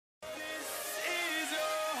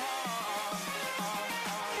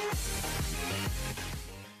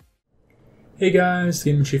Hey guys,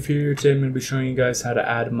 TheGamingChief here. Today I'm going to be showing you guys how to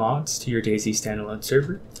add mods to your DayZ Standalone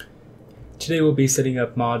server. Today we'll be setting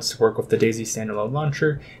up mods to work with the DayZ Standalone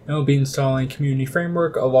Launcher, and we'll be installing Community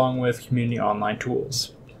Framework along with Community Online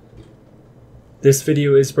Tools. This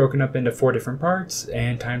video is broken up into 4 different parts,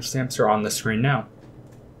 and timestamps are on the screen now.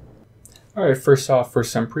 Alright, first off, for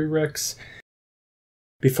some prereqs.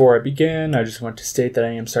 Before I begin, I just want to state that I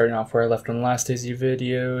am starting off where I left on the last DayZ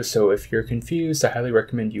video, so if you're confused, I highly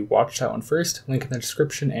recommend you watch that one first, link in the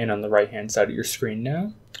description and on the right hand side of your screen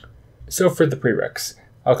now. So for the prereqs,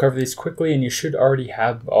 I'll cover these quickly and you should already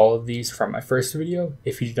have all of these from my first video.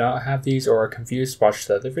 If you do not have these or are confused, watch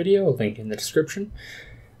the other video, link in the description.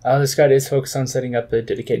 This guide is focused on setting up a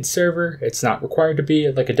dedicated server. It's not required to be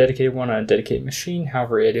like a dedicated one on a dedicated machine,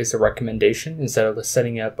 however it is a recommendation instead of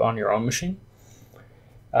setting it up on your own machine.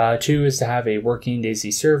 2 is to have a working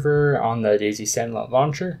DayZ server on the DayZ Standalone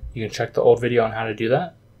Launcher. You can check the old video on how to do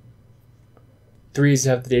that. 3 is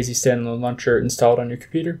to have the DayZ Standalone Launcher installed on your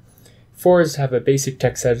computer. 4 is to have a basic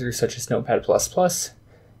text editor such as Notepad++.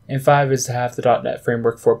 And 5 is to have the .NET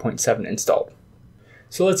Framework 4.7 installed.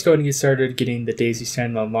 So let's go ahead and get started getting the DayZ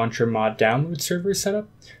Standalone Launcher mod download server set up.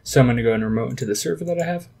 So I'm going to go and remote into the server that I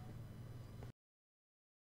have.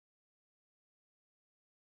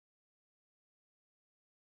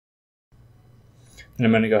 And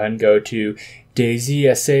I'm going to go ahead and go to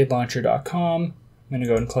DayZSALauncher.com. I'm going to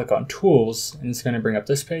go and click on Tools, and it's going to bring up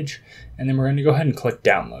this page. And then we're going to go ahead and click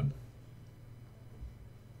Download.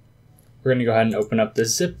 We're going to go ahead and open up the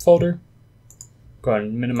zip folder. Go ahead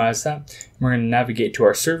and minimize that. And we're going to navigate to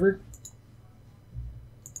our server.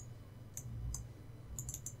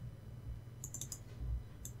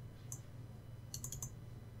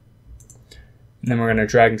 And then we're going to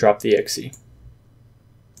drag and drop the exe.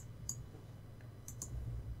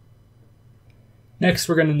 Next,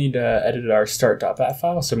 we're going to need to edit our start.bat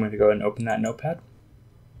file, so I'm going to go ahead and open that notepad.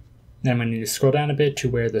 Then I'm going to need to scroll down a bit to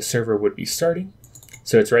where the server would be starting.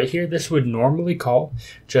 So it's right here. This would normally call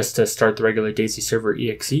just to start the regular DayZ server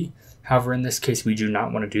exe. However, in this case, we do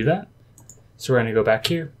not want to do that. So we're going to go back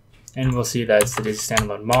here, and we'll see that it's the DayZ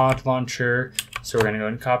Standalone mod launcher. So we're going to go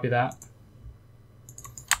and copy that.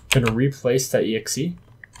 I'm going to replace that exe.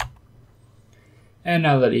 And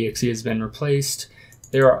now that exe has been replaced,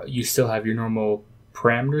 you still have your normal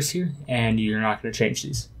parameters here, and you're not going to change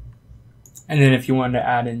these. And then if you wanted to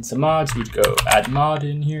add in some mods, we'd go add mod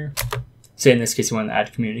in here. Say in this case you want to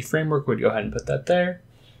add community framework, we'd go ahead and put that there.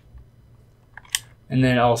 And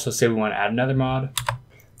then also say we want to add another mod.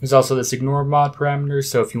 There's also this ignore mod parameter,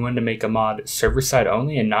 so if you wanted to make a mod server side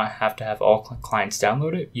only and not have to have all clients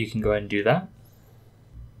download it, you can go ahead and do that.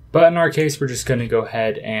 But in our case, we're just going to go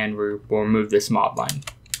ahead and we'll remove this mod line.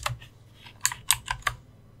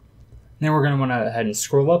 Then we're going to want to go ahead and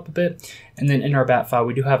scroll up a bit. And then in our bat file,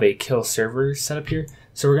 we do have a kill server set up here.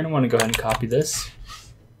 So we're going to want to go ahead and copy this.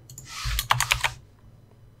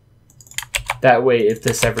 That way, if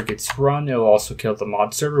this ever gets run, it'll also kill the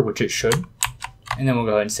mod server, which it should. And then we'll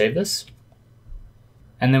go ahead and save this.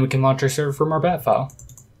 And then we can launch our server from our bat file.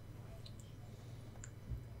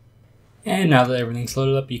 And now that everything's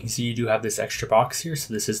loaded up, you can see you do have this extra box here.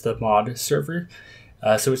 So this is the mod server.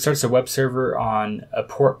 So it starts a web server on a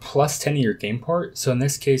port plus 10 of your game port. So in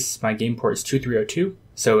this case, my game port is 2302.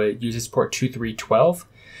 So it uses port 2312.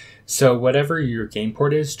 So whatever your game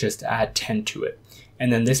port is, just add 10 to it.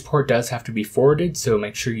 And then this port does have to be forwarded. So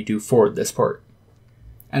make sure you do forward this port.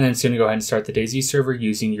 And then it's going to go ahead and start the DayZ server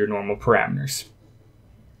using your normal parameters.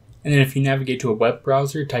 And then if you navigate to a web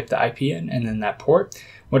browser, type the IP in and then that port,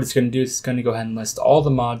 what it's going to do is it's going to go ahead and list all the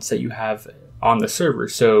mods that you have on the server,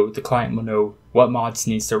 so the client will know what mods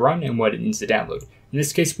it needs to run and what it needs to download. In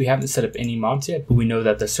this case, we haven't set up any mods yet, but we know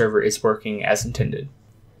that the server is working as intended.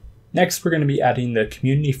 Next, we're going to be adding the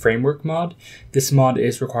Community Framework mod. This mod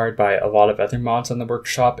is required by a lot of other mods on the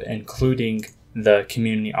workshop, including the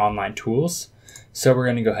Community Online Tools. So we're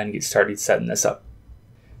going to go ahead and get started setting this up.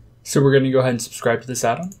 So we're going to go ahead and subscribe to this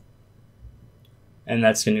add-on. And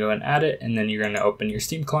that's going to go ahead and add it, and then you're going to open your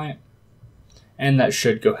Steam client. And that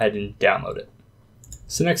should go ahead and download it.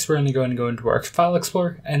 So next we're going to go and go into our file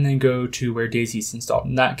explorer and then go to where DayZ is installed.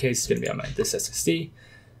 In that case, it's going to be on this SSD.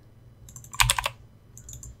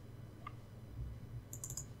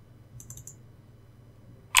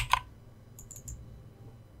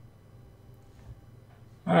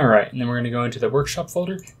 Alright, and then we're going to go into the workshop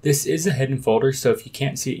folder. This is a hidden folder, so if you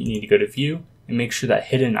can't see it, you need to go to view and make sure that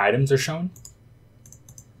hidden items are shown.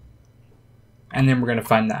 And then we're going to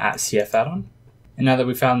find the @cf add-on. And now that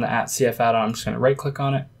we found the @cf add-on, I'm just going to right click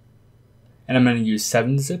on it. And I'm going to use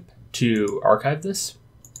 7-zip to archive this.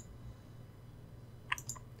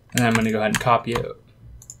 And I'm going to go ahead and copy it.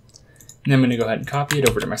 And then I'm going to go ahead and copy it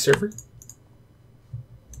over to my server.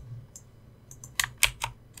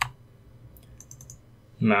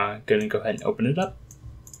 I'm going to go ahead and open it up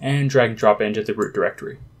and drag and drop it into the root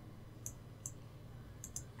directory.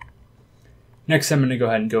 Next, I'm going to go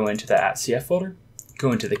ahead and go into the @cf folder,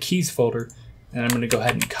 go into the keys folder, and I'm going to go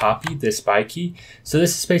ahead and copy this by key. So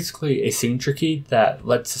this is basically a signature key that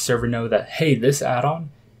lets the server know that, hey, this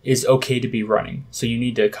add-on is okay to be running. So you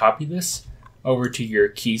need to copy this over to your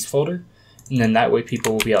keys folder, and then that way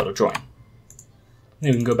people will be able to join.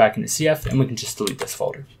 Then we can go back into CF and we can just delete this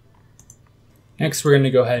folder. Next, we're going to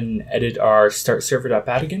go ahead and edit our start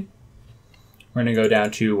server.bat again. We're going to go down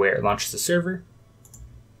to where it launches the server.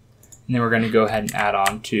 And then we're going to go ahead and add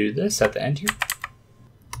on to this at the end here.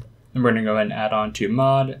 And we're going to go ahead and add on to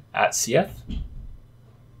mod @cf.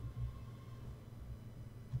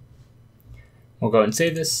 We'll go ahead and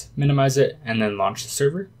save this, minimize it, and then launch the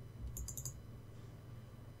server.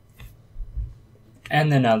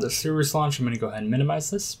 And then now the server's launched, I'm going to go ahead and minimize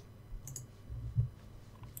this.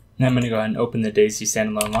 And I'm going to go ahead and open the DayZ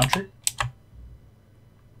Standalone Launcher.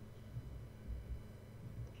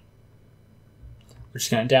 We're just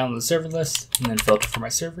going to download the server list and then filter for my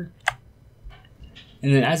server.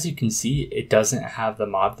 And then as you can see, it doesn't have the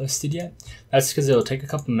mod listed yet. That's because it'll take a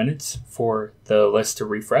couple minutes for the list to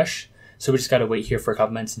refresh. So we just got to wait here for a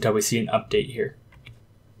couple minutes until we see an update here.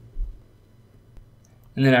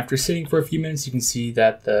 And then after sitting for a few minutes, you can see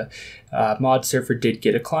that the mod server did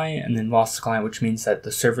get a client and then lost the client, which means that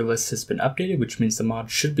the server list has been updated, which means the mod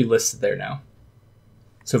should be listed there now.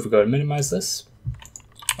 So if we go to minimize this,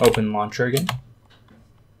 open launcher again.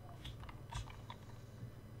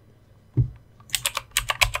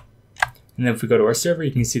 And then if we go to our server,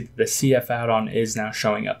 you can see that the CF add-on is now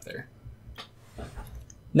showing up there.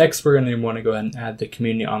 Next, we're going to want to go ahead and add the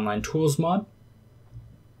Community Online Tools mod.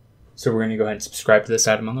 So we're going to go ahead and subscribe to this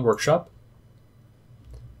item on the workshop.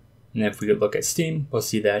 And then if we could look at Steam, we'll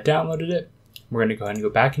see that I downloaded it. We're going to go ahead and go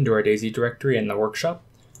back into our DayZ directory in the workshop.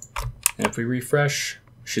 And if we refresh,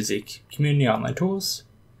 we should see Community Online Tools.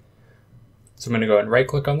 So I'm going to go ahead and right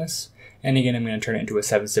click on this. And again, I'm going to turn it into a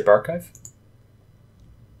 7-zip archive.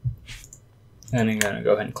 And I'm going to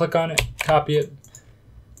go ahead and click on it, copy it,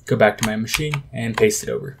 go back to my machine, and paste it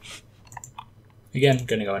over. Again, I'm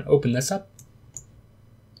going to go and open this up,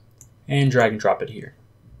 and drag and drop it here.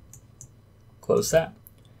 Close that.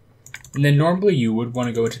 And then normally you would want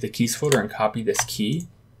to go into the keys folder and copy this key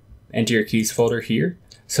into your keys folder here,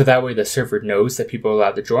 so that way the server knows that people are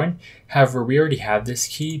allowed to join. However, we already have this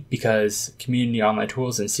key because Community Online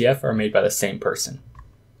Tools and CF are made by the same person.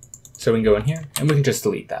 So we can go in here, and we can just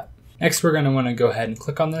delete that. Next, we're going to want to go ahead and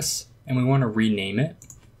click on this, and we want to rename it.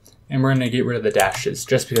 And we're going to get rid of the dashes,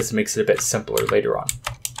 just because it makes it a bit simpler later on.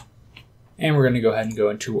 And we're going to go ahead and go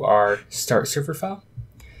into our start server file.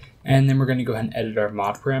 And then we're going to go ahead and edit our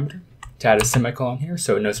mod parameter to add a semicolon here,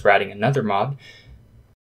 so it knows we're adding another mod.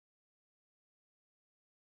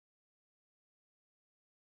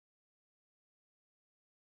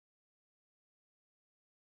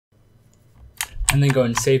 And then go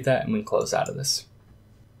and save that, and we can close out of this.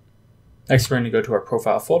 Next, we're going to go to our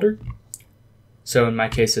profile folder. So in my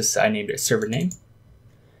case, I named it server name.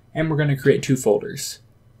 And we're going to create 2 folders.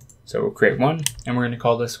 So we'll create one, and we're going to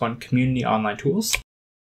call this one Community Online Tools.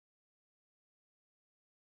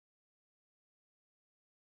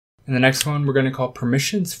 And the next one we're going to call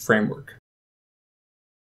Permissions Framework.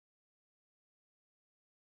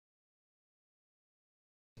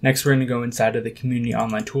 Next, we're going to go inside of the Community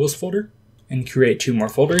Online Tools folder and create 2 more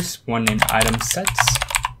folders, one named Item Sets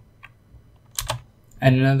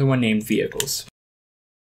and another one named Vehicles.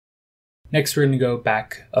 Next, we're going to go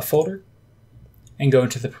back a folder and go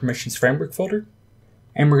into the Permissions Framework folder,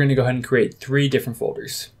 and we're going to go ahead and create 3 different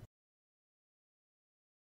folders.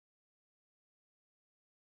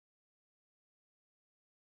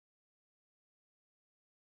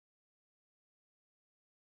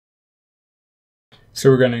 So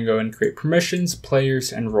we're going to go and create permissions,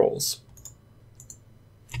 players, and roles.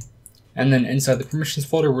 And then inside the permissions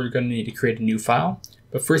folder, we're going to need to create a new file.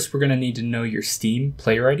 But first, we're going to need to know your Steam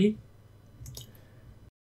player ID.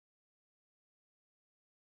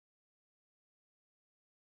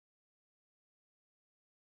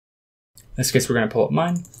 In this case, we're going to pull up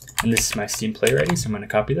mine, and this is my Steam player ID, so I'm going to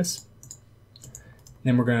copy this.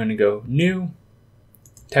 Then we're going to go New,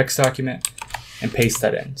 Text Document, and paste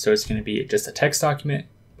that in. So it's going to be just a text document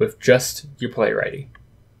with just your player ID.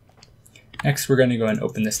 Next, we're going to go and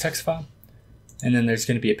open this text file, and then there's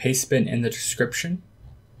going to be a paste bin in the description.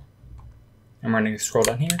 And we're going to scroll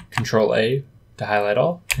down here, Control A to highlight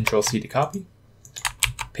all, Control C to copy,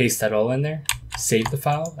 paste that all in there, save the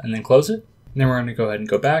file, and then close it. And then we're going to go ahead and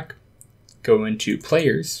go back, go into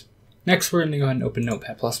Players. Next, we're going to go ahead and open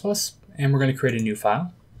Notepad++, and we're going to create a new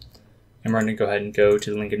file. And we're going to go ahead and go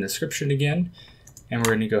to the link in the description again, and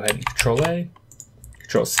we're going to go ahead and Control-A,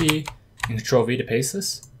 Control-C, and Control-V to paste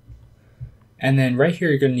this. And then right here,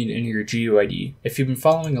 you're going to need to enter your GUID. If you've been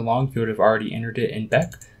following along, you would have already entered it in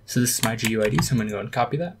Beck. So this is my GUID, so I'm going to go and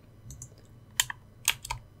copy that.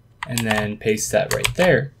 And then paste that right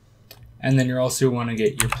there. And then you also want to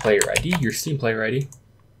get your player ID, your Steam player ID.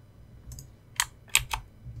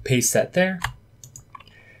 Paste that there.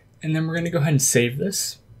 And then we're going to go ahead and save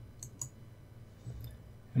this.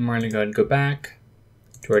 And we're going to go ahead and go back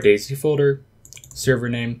to our DayZ folder, server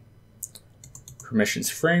name, permissions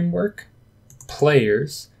framework,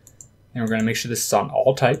 players, and we're going to make sure this is on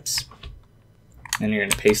all types. Then you're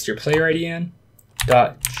going to paste your player ID in,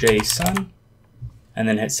 .json, and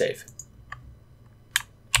then hit save.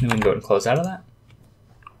 Then we can go ahead and close out of that.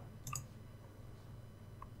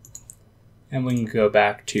 And we can go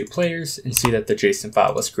back to players and see that the JSON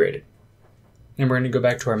file was created. Then we're going to go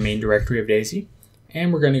back to our main directory of DayZ,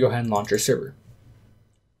 and we're going to go ahead and launch our server.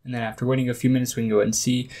 And then after waiting a few minutes, we can go ahead and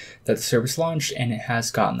see that the server's launched and it has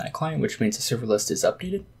gotten that client, which means the server list is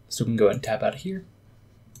updated. So we can go ahead and tab out of here.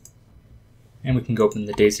 And we can go open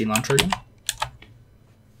the DayZ launcher again.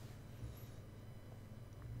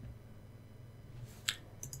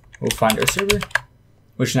 We'll find our server,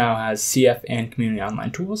 which now has CF and community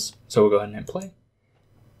online tools. So we'll go ahead and hit play.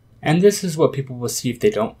 And this is what people will see if they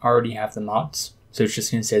don't already have the mods. So it's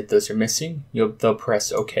just going to say that those are missing. They'll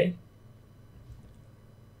press OK.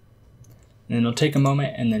 And then it'll take a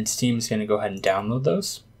moment, and then Steam is going to go ahead and download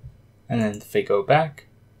those. And then if they go back,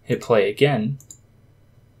 hit play again,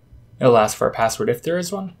 it'll ask for a password if there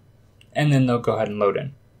is one, and then they'll go ahead and load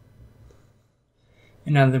in.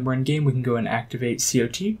 And now that we're in game, we can go and activate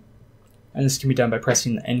COT, and this can be done by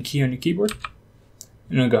pressing the N key on your keyboard.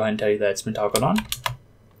 And it'll go ahead and tell you that it's been toggled on.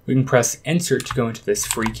 We can press Insert to go into this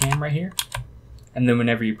free cam right here, and then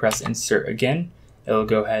whenever you press Insert again, it'll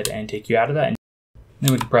go ahead and take you out of that.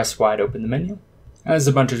 Then we can press wide open the menu. And there's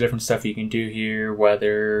a bunch of different stuff you can do here,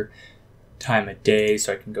 weather, time of day,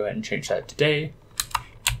 so I can go ahead and change that to day.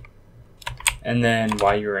 And then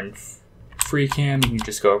while you're in free cam, you can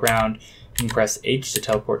just go around. You can press H to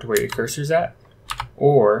teleport to where your cursor's at,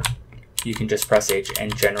 or you can just press H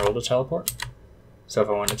and general to teleport. So if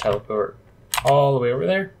I want to teleport all the way over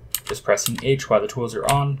there, just pressing H while the tools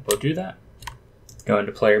are on will do that. Go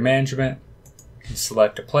into player management, and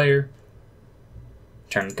select a player,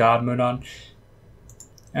 turn God mode on,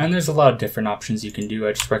 and there's a lot of different options you can do.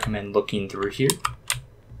 I just recommend looking through here.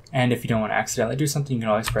 And if you don't want to accidentally do something, you can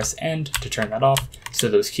always press End to turn that off, so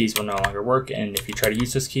those keys will no longer work, and if you try to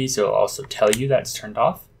use those keys, it'll also tell you that it's turned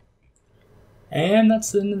off. And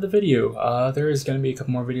that's the end of the video. There is going to be a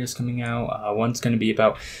couple more videos coming out. One's going to be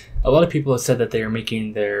about, a lot of people have said that they are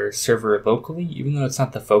making their server locally, even though it's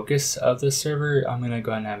not the focus of the server. I'm going to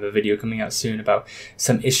go ahead and have a video coming out soon about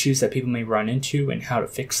some issues that people may run into and how to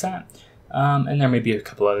fix that. And there may be a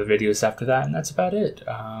couple other videos after that, and that's about it.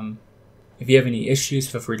 If you have any issues,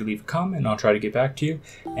 feel free to leave a comment and I'll try to get back to you.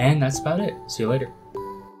 And that's about it. See you later.